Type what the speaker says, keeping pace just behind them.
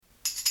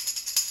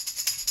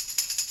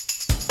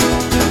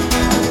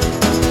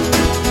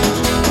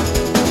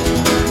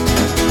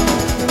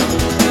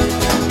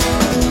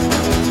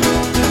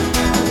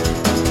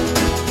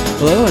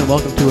Hello and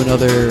welcome to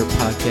another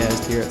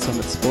podcast here at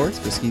Summit Sports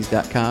for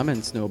skis.com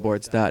and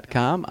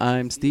snowboards.com.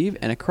 I'm Steve,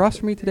 and across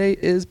from me today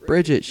is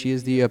Bridget. She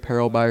is the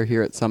apparel buyer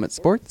here at Summit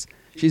Sports.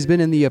 She's been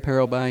in the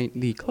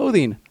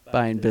clothing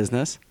buying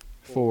business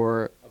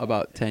for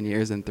about 10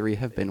 years, and 3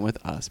 have been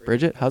with us.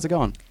 Bridget, how's it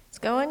going? It's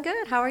going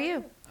good. How are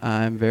you?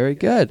 I'm very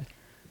good.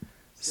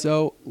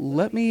 So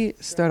let me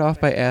start off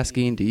by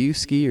asking, do you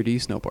ski or do you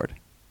snowboard?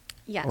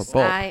 Yes, Or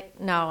both?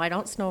 I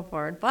don't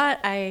snowboard,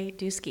 but I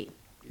do ski.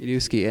 You do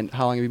ski, and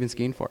how long have you been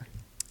skiing for?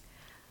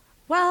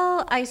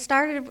 Well, I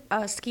started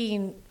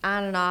skiing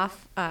on and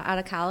off out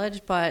of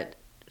college, but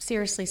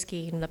seriously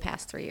skiing the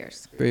past 3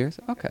 years. 3 years?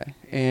 Okay.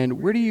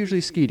 And where do you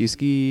usually ski? Do you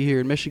ski here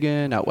in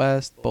Michigan, out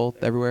west,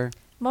 both, everywhere?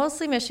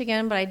 Mostly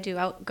Michigan, but I do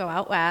go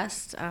out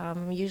west.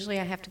 Usually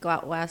I have to go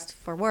out west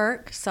for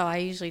work, so I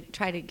usually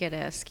try to get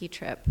a ski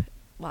trip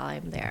while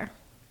I'm there.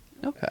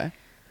 Okay.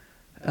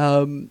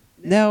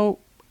 Now,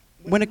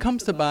 when it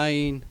comes to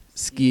buying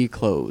ski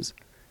clothes,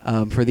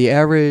 for the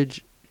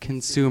average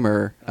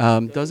consumer,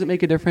 does it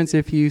make a difference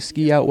if you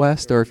ski out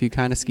west or if you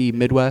kind of ski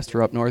Midwest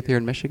or up north here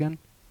in Michigan?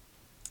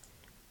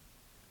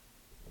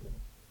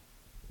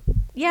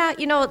 Yeah,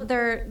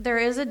 there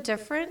is a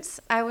difference.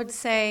 I would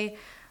say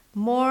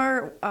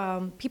more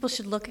people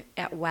should look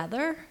at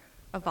weather,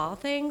 of all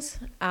things.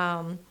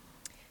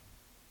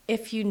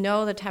 If you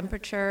know the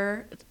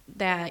temperature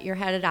that you're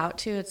headed out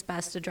to, it's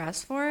best to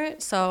dress for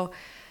it. So,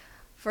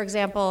 for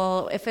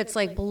example, if it's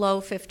like below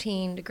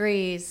 15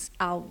 degrees,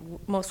 I'll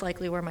most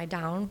likely wear my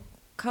down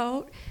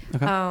coat.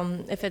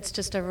 Okay. If it's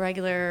just a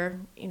regular,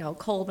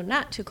 cold but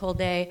not too cold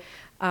day,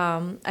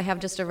 I have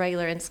just a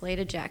regular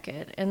insulated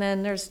jacket. And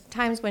then there's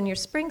times when you're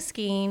spring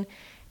skiing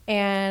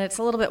and it's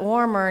a little bit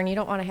warmer and you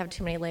don't want to have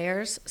too many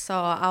layers. So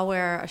I'll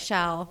wear a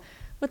shell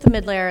with the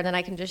mid layer, and then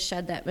I can just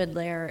shed that mid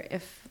layer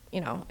if,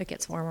 it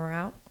gets warmer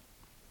out.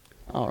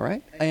 All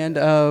right.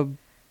 And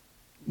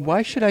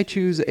why should I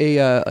choose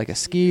a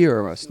ski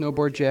or a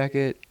snowboard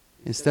jacket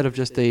instead of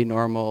just a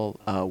normal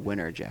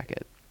winter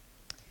jacket?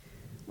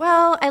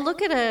 Well, I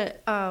look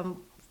at a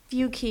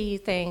few key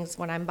things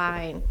when I'm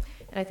buying,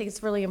 and I think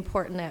it's really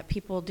important that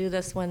people do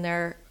this when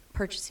they're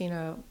purchasing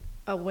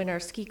a winter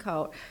ski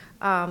coat.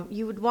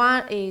 You would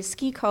want a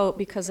ski coat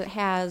because it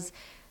has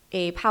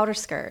a powder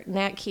skirt, and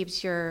that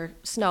keeps your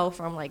snow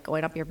from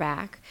going up your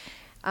back.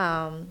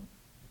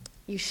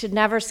 You should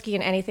never ski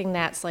in anything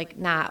that's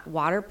not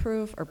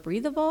waterproof or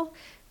breathable,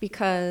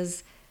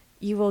 because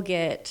you will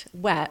get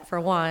wet for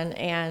one,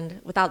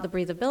 and without the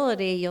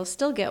breathability, you'll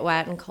still get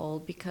wet and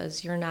cold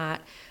because the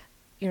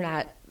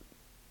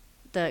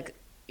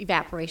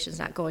evaporation's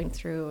not going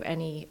through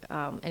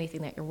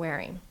anything that you're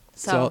wearing.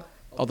 So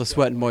all the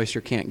sweat and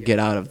moisture can't get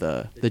out of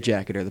the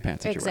jacket or the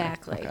pants that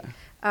Exactly. you're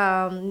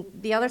wearing. Okay.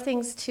 The other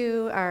things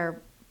too are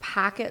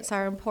pockets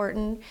are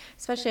important,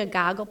 especially a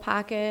goggle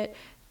pocket.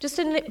 Just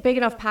a big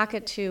enough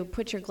pocket to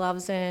put your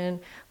gloves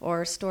in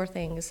or store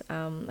things.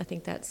 I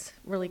think that's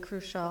really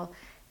crucial.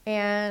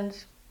 And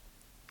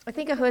I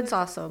think a hood's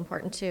also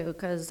important too,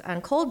 because on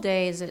cold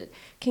days it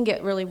can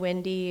get really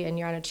windy and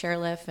you're on a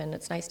chairlift, and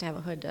it's nice to have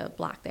a hood to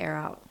block the air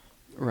out.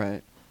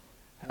 Right.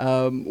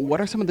 What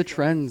are some of the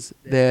trends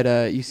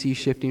that you see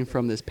shifting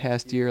from this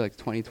past year, like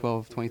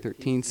 2012,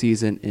 2013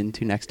 season,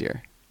 into next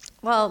year?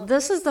 Well,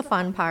 this is the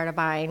fun part of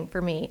buying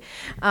for me.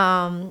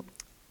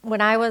 When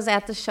I was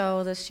at the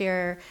show this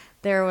year,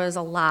 there was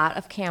a lot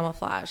of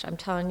camouflage. I'm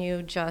telling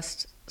you,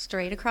 just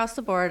straight across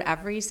the board,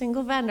 every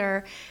single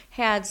vendor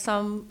had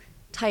some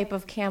type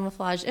of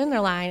camouflage in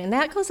their line, and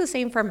that goes the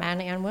same for men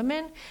and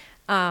women.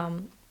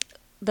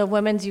 The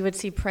women's, you would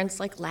see prints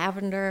like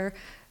lavender,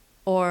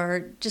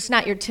 or just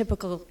not your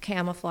typical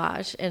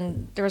camouflage.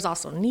 And there was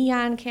also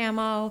neon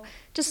camo,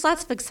 just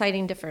lots of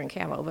exciting different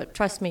camo. But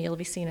trust me, you'll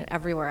be seeing it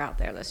everywhere out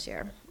there this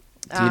year.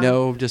 Do you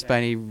know, just by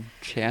any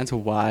chance,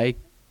 why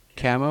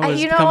camo is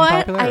you know becoming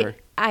what? popular?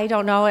 I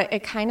don't know.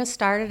 It kind of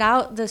started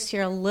out this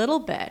year a little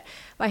bit,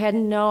 but I had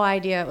no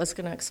idea it was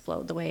going to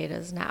explode the way it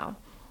is now.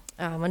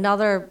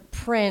 Another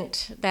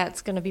print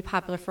that's going to be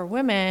popular for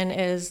women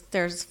is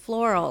there's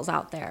florals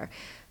out there.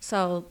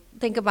 So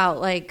think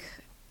about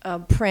a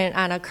print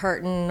on a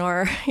curtain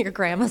or your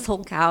grandma's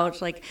old couch.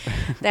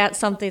 That's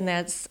something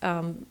that's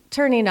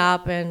turning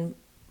up, and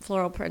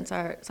floral prints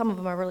some of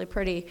them are really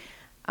pretty.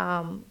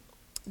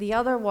 The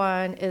other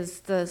one is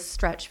the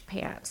stretch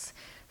pants.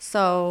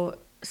 So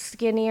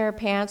skinnier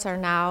pants are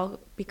now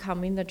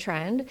becoming the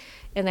trend,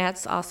 and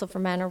that's also for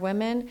men or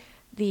women.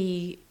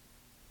 The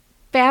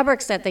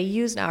fabrics that they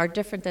use now are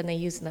different than they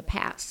used in the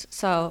past.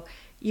 So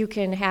you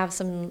can have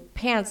some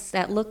pants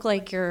that look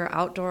like your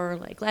outdoor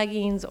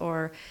leggings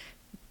or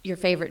your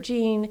favorite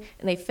jean,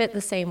 and they fit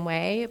the same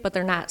way, but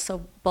they're not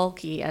so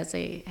bulky as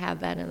they have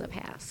been in the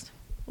past.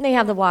 And they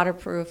have the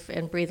waterproof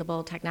and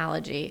breathable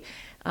technology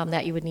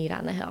that you would need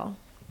on the hill.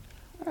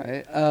 All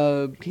right.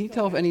 Can you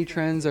tell if any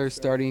trends are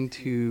starting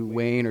to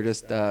wane, or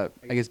just,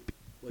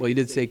 you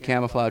did say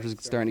camouflage was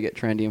starting to get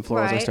trendy and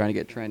florals are starting to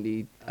get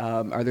trendy.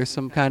 Are there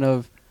some kind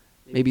of,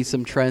 maybe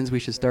some trends we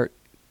should start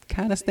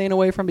kind of staying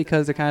away from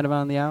because they're kind of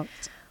on the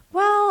outs?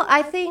 Well, Well,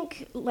 I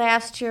think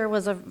last year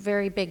was a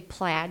very big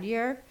plaid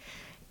year,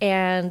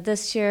 and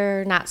this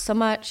year not so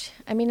much.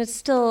 I mean, it's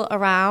still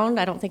around.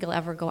 I don't think it'll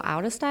ever go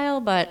out of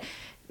style, but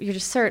you're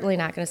just certainly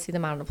not going to see the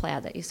amount of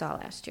plaid that you saw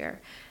last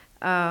year.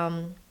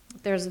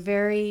 There's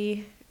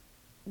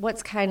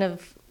what's kind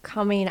of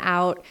coming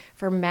out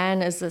for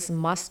men is this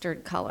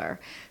mustard color.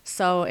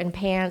 So in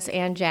pants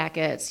and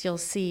jackets, you'll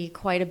see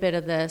quite a bit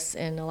of this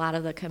in a lot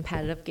of the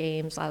competitive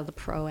games. A lot of the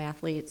pro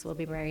athletes will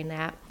be wearing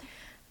that.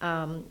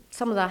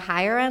 Some of the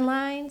higher end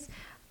lines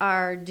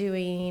are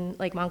doing,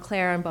 like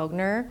Montclair and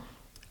Bogner,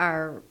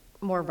 are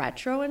more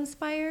retro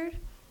inspired.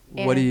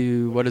 What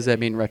does that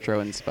mean, retro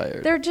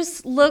inspired? They're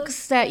just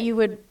looks that you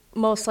would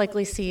most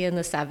likely see in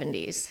the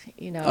 70s.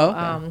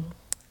 Okay.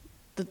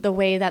 The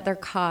way that they're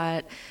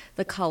cut,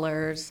 the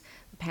colors,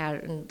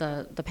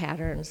 the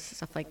patterns,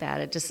 stuff like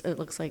that. It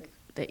looks like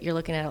that you're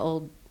looking at an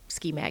old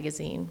ski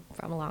magazine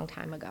from a long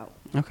time ago.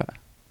 Okay.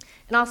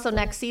 And also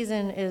next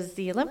season is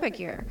the Olympic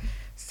year.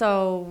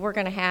 So we're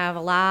going to have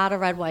a lot of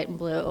red, white, and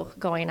blue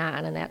going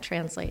on, and that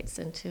translates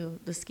into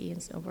the ski and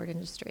snowboard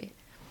industry.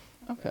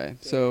 Okay.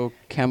 So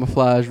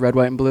camouflage, red,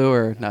 white, and blue,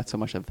 or not so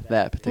much of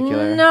that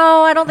particular?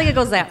 No, I don't think it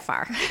goes that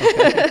far.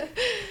 Okay.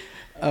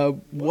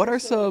 What are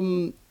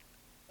some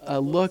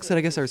looks that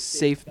I guess are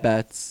safe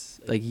bets,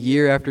 like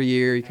year after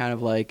year, you kind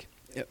of like,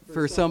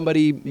 for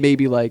somebody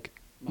maybe like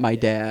my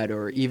dad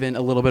or even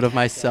a little bit of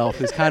myself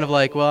who's kind of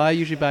like, well, I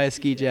usually buy a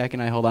ski jacket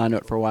and I hold on to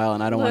it for a while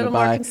and I don't want to buy. A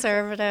little more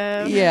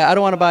conservative. Yeah, I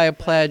don't want to buy a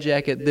plaid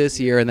jacket this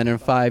year and then in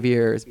 5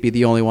 years be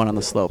the only one on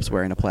the slopes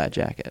wearing a plaid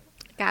jacket.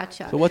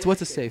 Gotcha. So what's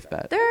a safe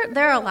bet?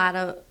 There are a lot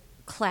of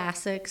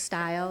classic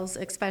styles,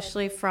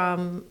 especially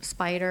from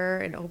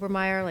Spyder and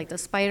Obermeyer. Like the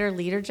Spyder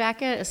leader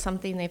jacket is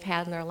something they've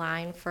had in their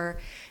line for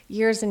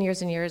years and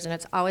years and years, and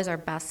it's always our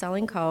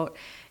best-selling coat.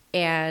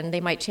 And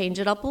they might change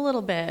it up a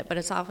little bit, but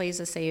it's always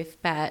a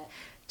safe bet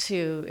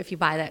to, if you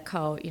buy that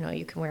coat,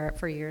 you can wear it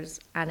for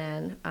years on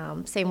end.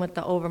 Same with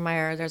the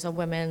Obermeyer. There's a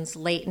women's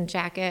Leighton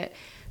jacket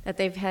that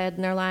they've had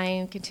in their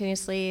line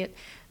continuously.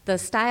 The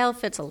style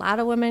fits a lot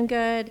of women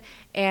good,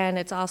 and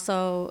it's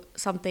also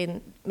something,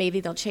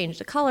 maybe they'll change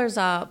the colors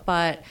up,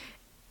 but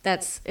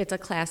it's a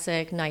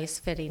classic, nice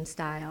fitting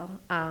style.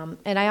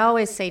 And I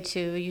always say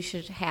too, you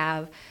should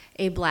have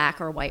a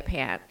black or white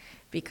pant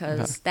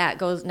because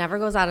that never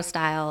goes out of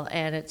style,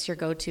 and it's your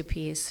go-to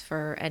piece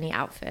for any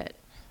outfit.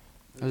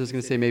 I was just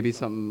going to say maybe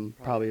something,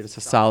 probably just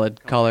a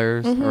solid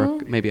colors or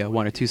maybe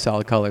one or two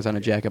solid colors on a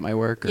jacket might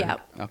work. Yeah,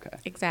 okay.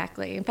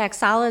 Exactly. In fact,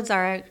 solids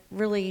are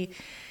really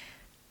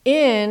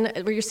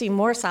where you're seeing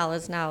more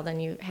solids now than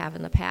you have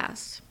in the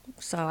past.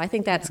 So I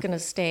think that's going to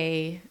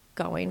stay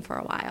going for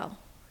a while.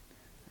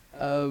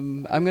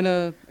 I'm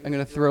gonna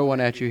throw one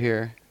at you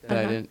here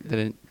that I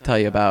didn't tell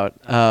you about.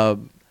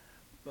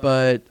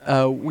 But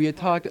we had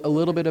talked a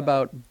little bit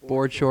about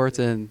board shorts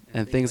and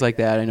things like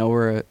that. I know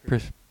we're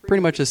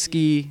pretty much a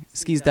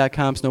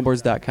skis.com,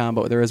 snowboards.com,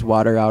 but there is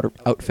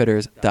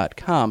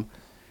wateroutfitters.com.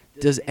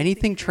 Does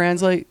anything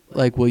translate?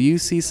 Like, will you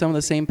see some of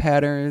the same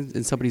patterns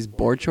in somebody's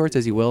board shorts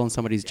as you will in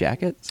somebody's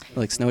jackets,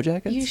 like snow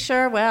jackets? You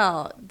sure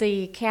will.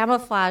 The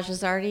camouflage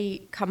has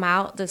already come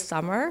out this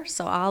summer,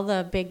 so all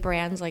the big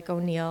brands like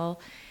O'Neill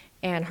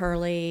and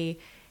Hurley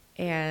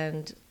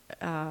and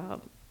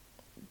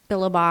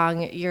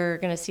Billabong, you're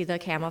going to see the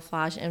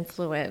camouflage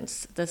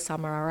influence this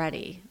summer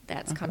already.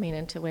 That's coming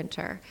into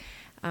winter.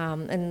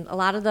 And a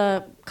lot of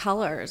the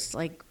colors,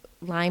 like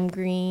lime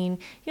green,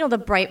 the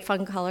bright,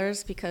 fun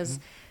colors, because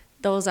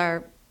those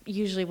are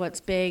usually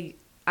what's big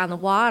on the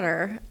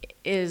water,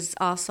 is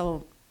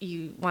also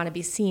you want to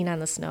be seen on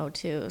the snow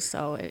too.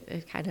 So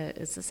it kind of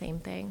is the same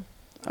thing.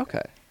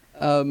 Okay.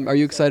 Are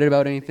you excited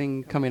about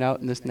anything coming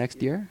out in this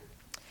next year?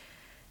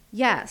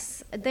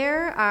 Yes,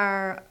 there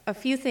are a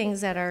few things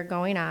that are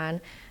going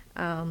on.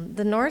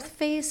 The North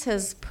Face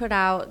has put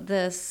out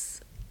this,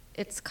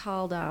 it's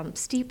called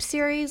Steep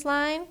Series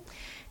line.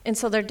 And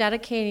so they're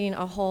dedicating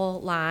a whole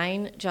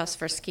line just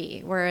for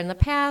ski, where in the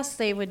past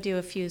they would do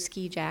a few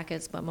ski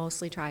jackets, but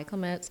mostly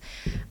tri-climates.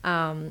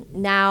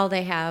 Now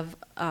they have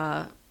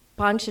a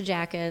bunch of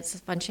jackets,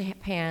 a bunch of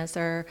pants.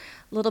 They're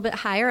a little bit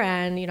higher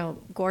end,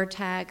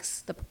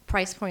 Gore-Tex. The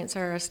price points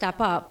are a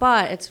step up,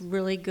 but it's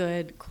really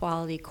good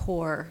quality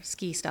core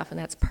ski stuff, and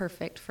that's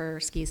perfect for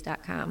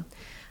skis.com.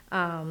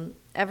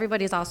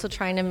 Everybody's also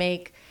trying to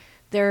make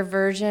their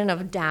version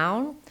of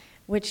down,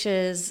 which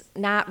is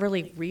not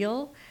really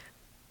real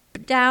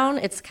down.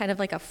 It's kind of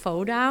like a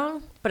faux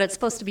down, but it's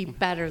supposed to be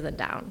better than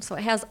down. So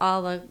it has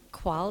all the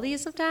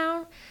qualities of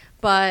down,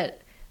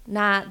 but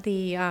not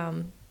the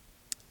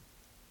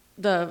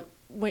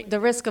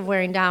risk of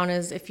wearing down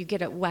is if you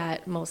get it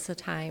wet most of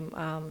the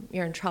time,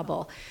 you're in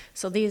trouble.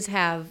 So these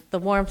have the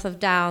warmth of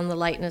down, the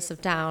lightness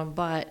of down,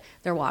 but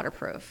they're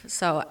waterproof.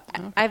 So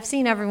I've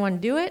seen everyone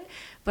do it,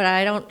 but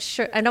I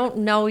don't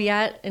know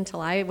yet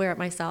until I wear it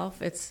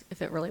myself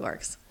if it really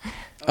works.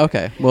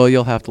 Okay. Well,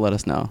 you'll have to let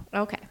us know.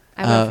 Okay.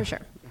 I will for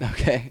sure.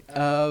 Okay.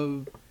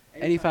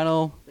 Any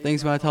final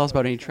things you want to tell us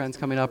about any trends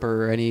coming up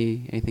or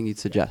anything you'd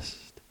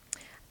suggest?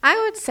 I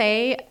would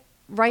say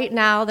right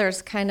now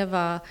there's kind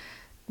of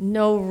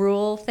no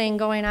rule thing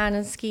going on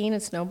in skiing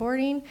and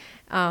snowboarding.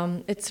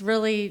 It's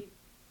really,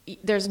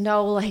 there's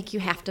no like you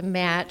have to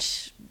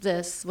match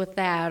this with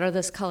that, or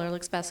this color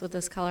looks best with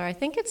this color. I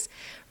think it's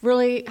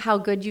really how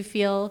good you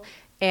feel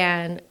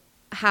and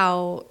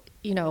how,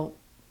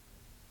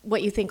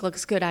 what you think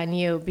looks good on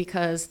you,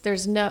 because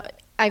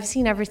I've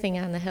seen everything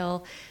on the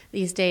hill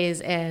these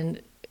days,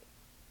 and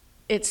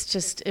it's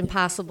just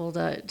impossible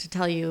to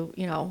tell you,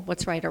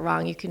 what's right or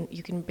wrong. You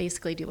can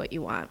basically do what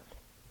you want.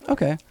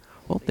 Okay.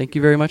 Well, thank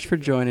you very much for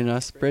joining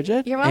us,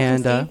 Bridget. You're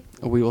welcome, And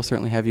we will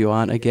certainly have you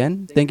on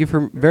again. Thank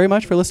you very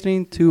much for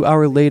listening to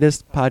our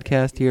latest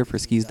podcast here for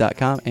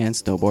skis.com and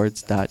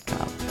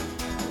snowboards.com.